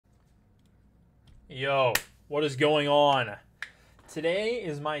Yo, what is going on? Today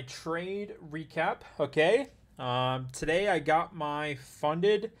is my trade recap, okay? Today I got my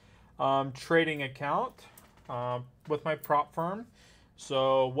funded trading account with my prop firm.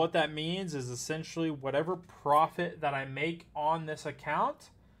 So what that means is essentially whatever profit that I make on this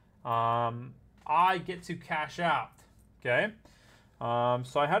account, I get to cash out, okay?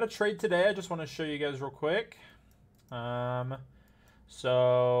 So I had a trade today. I just want to show you guys real quick.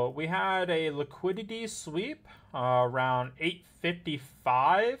 So we had a liquidity sweep around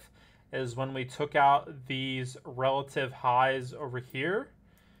 8:55 is when we took out these relative highs over here.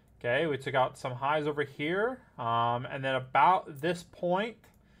 Okay, we took out some highs over here, and then about this point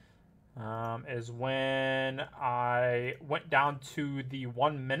is when I went down to the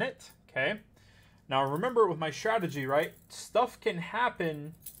 1 minute. Okay, now remember with my strategy, right? Stuff can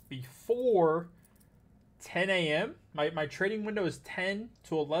happen before 10 a.m. My trading window is 10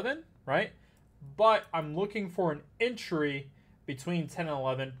 to 11, right? But I'm looking for an entry between 10 and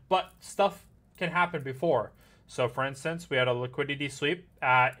 11, but stuff can happen before. So for instance, we had a liquidity sweep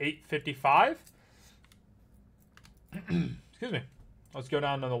at 8:55. Excuse me. Let's go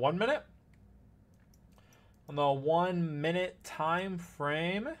down to the 1 minute. On the 1 minute time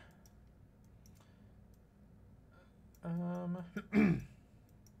frame, a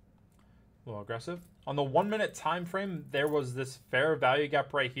little aggressive. On the 1 minute time frame, there was this fair value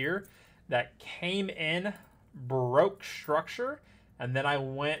gap right here that came in, broke structure, and then I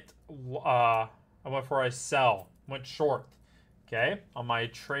went for a sell, went short. Okay, on my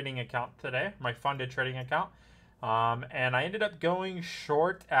trading account today, my funded trading account, and I ended up going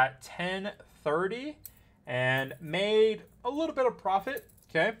short at 10:30 and made a little bit of profit.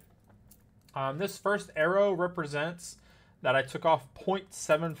 Okay, this first arrow represents that I took off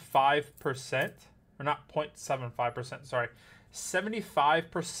 0.75%, or not 0.75%, sorry,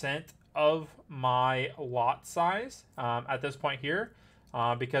 75% of my lot size at this point here,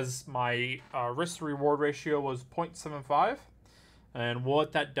 because my risk-to-reward ratio was 0.75. And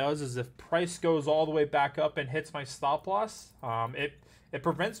what that does is if price goes all the way back up and hits my stop loss, it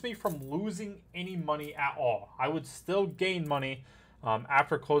prevents me from losing any money at all. I would still gain money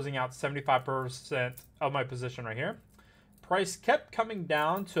after closing out 75% of my position right here. Price kept coming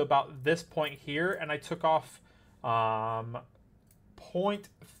down to about this point here, and I took off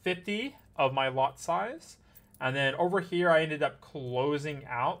 0.50 of my lot size. And then over here, I ended up closing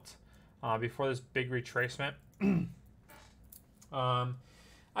out before this big retracement. I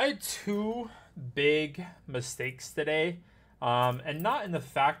had two big mistakes today, and not in the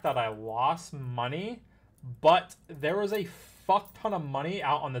fact that I lost money, but there was a fuck ton of money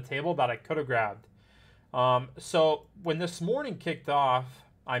out on the table that I could have grabbed. So when this morning kicked off,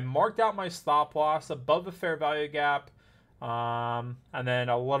 I marked out my stop loss above the fair value gap, and then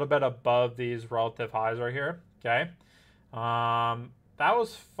a little bit above these relative highs right here. Okay. That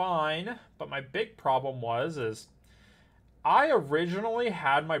was fine, but my big problem is I originally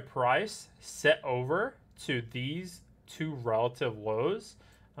had my price set over to these two relative lows,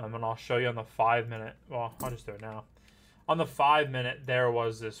 and I'll show you on the 5 minute. Well, I'll just do it now. On the 5 minute, there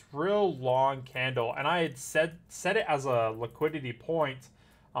was this real long candle, and I had set it as a liquidity point,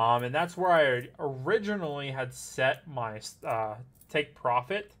 and that's where I originally had set my take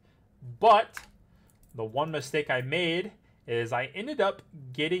profit. But the one mistake I made is I ended up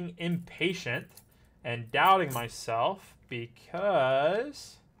getting impatient and doubting myself,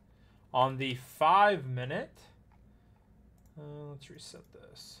 because on the 5 minute, let's reset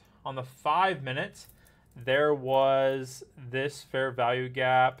this. On the 5 minutes, there was this fair value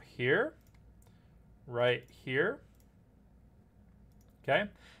gap here, right here. Okay,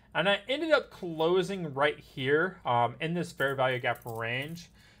 and I ended up closing right here in this fair value gap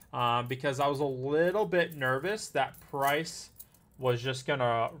range because I was a little bit nervous that price was just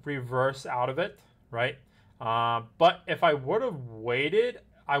gonna reverse out of it, right? But if I would have waited,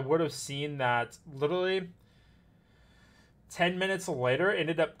 I would have seen that literally 10 minutes later,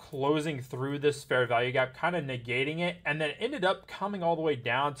 ended up closing through this fair value gap, kind of negating it, and then ended up coming all the way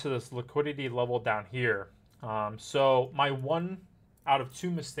down to this liquidity level down here. So my 1 out of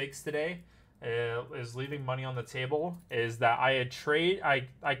 2 mistakes today is leaving money on the table, is that I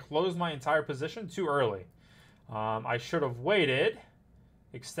closed my entire position too early. I should have waited,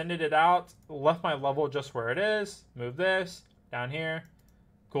 extended it out, left my level just where it is, move this down here.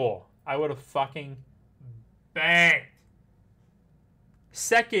 Cool. I would have fucking banged.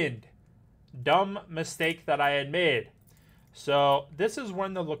 Second dumb mistake that I had made. So this is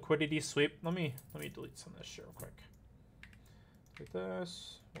when the liquidity sweep. Let me delete some of this shit real quick. Delete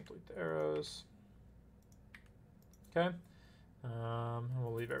this. We'll delete the arrows. Okay. And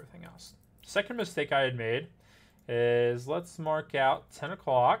we'll leave everything else. second mistake I had made is let's mark out 10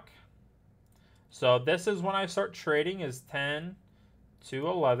 o'clock. So this is when I start trading, is 10 to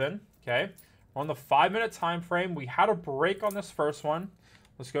 11. Okay. On the 5-minute time frame, we had a break on this first one.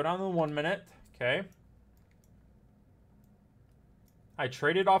 Let's go down to the 1 minute. Okay. I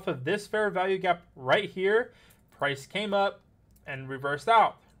traded off of this fair value gap right here. Price came up and reversed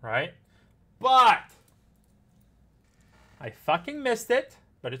out, right? But I fucking missed it,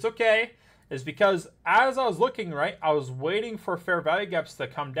 but it's okay. It's because as I was looking, right, I was waiting for fair value gaps to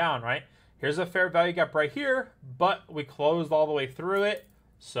come down, right? Here's a fair value gap right here, but we closed all the way through it.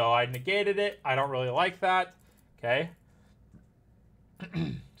 So I negated it. I don't really like that. Okay.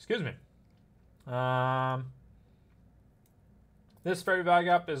 Excuse me. This fair value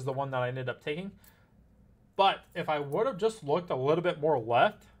gap is the one that I ended up taking. But if I would have just looked a little bit more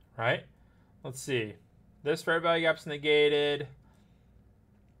left, right? Let's see. This fair value gap's negated.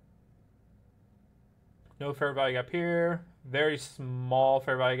 No fair value gap here. Very small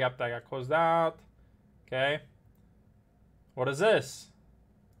fair value gap that got closed out. Okay. What is this?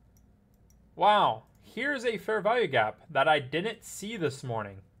 Wow. Here's a fair value gap that I didn't see this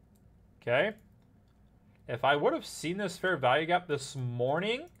morning. Okay. If I would have seen this fair value gap this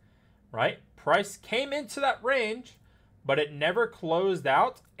morning, right? Price came into that range, but it never closed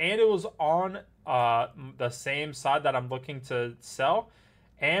out, and it was on the same side that I'm looking to sell,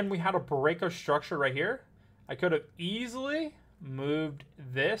 and we had a break of structure right here. I could have easily moved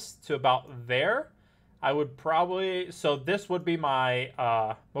this to about there. I would probably, so this would be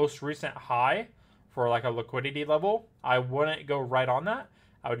my most recent high for like a liquidity level. I wouldn't go right on that.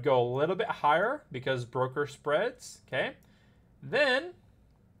 I would go a little bit higher because broker spreads, okay? Then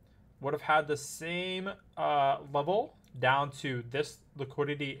would have had the same level down to this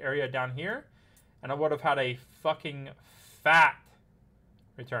liquidity area down here, and I would have had a fucking fat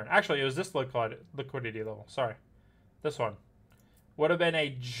return. Actually, it was this liquidity level. Sorry. This one. Would have been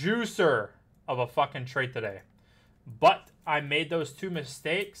a juicer of a fucking trade today. But I made those two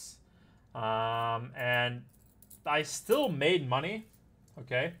mistakes, and I still made money.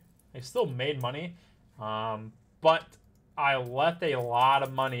 Okay, I still made money, but I left a lot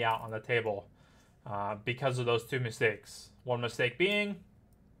of money out on the table because of those two mistakes. One mistake being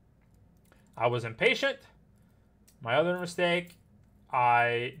I was impatient. My other mistake,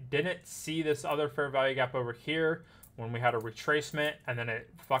 I didn't see this other fair value gap over here when we had a retracement, and then it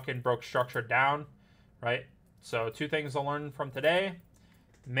fucking broke structure down, right? So two things to learn from today.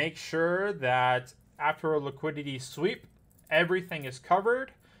 Make sure that after a liquidity sweep, everything is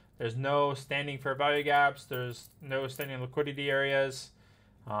covered. There's no standing fair value gaps. There's no standing liquidity areas.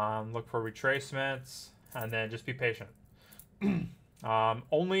 Look for retracements, and then just be patient. And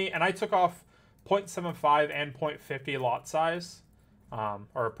I took off 0.75 and 0.50 lot size,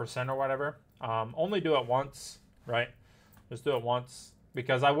 or percent or whatever. Only do it once, right? Just do it once,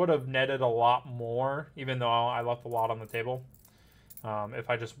 because I would have netted a lot more, even though I left a lot on the table, if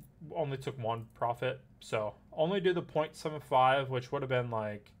I just only took one profit. So only do the 0.75, which would have been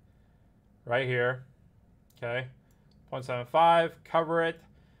like right here. Okay, 0.75, cover it,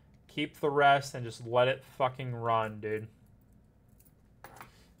 keep the rest, and just let it fucking run, dude.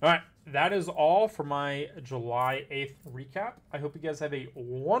 All right, that is all for my July 8th recap. I hope you guys have a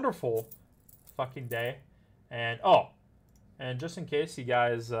wonderful fucking day. And and just in case you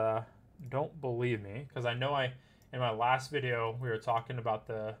guys don't believe me, because I know in my last video we were talking about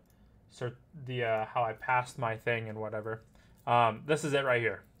the how I passed my thing and whatever. This is it right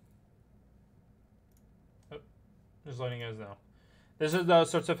here. Just letting you guys know. This is the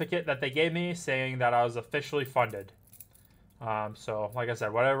certificate that they gave me saying that I was officially funded. So, like I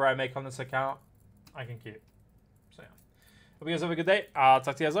said, whatever I make on this account, I can keep. So, yeah. Hope you guys have a good day. I'll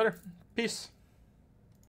talk to you guys later. Peace.